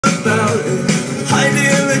about it,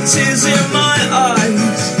 hiding the tears in my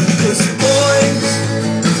eyes. 'Cause boys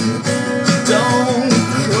don't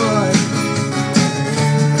cry.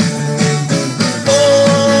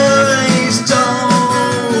 Boys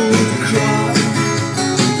don't cry.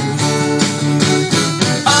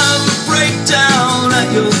 I would break down at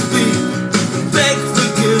your feet, beg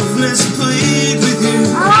forgiveness, plead with you.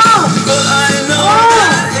 But I know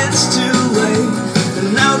that it's too late, and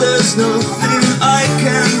now there's nothing I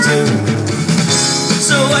can do.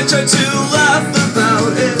 So I try to laugh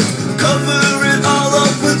about it, cover it all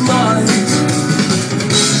up with lies.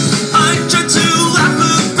 I try to laugh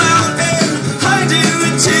about it, hiding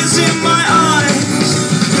the tears in my eyes.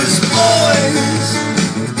 'Cause boys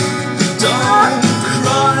don't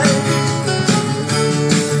cry.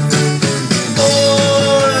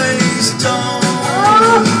 Boys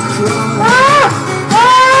don't cry.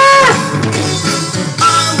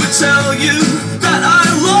 I would tell you that I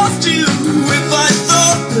loved you if I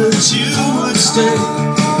thought that you would stay.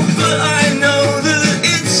 But I know that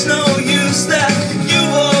it's no use, that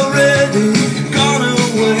you've already gone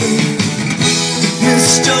away.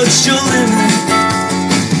 Misjudged your limit,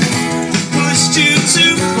 pushed you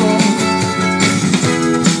too far,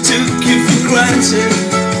 took you for granted.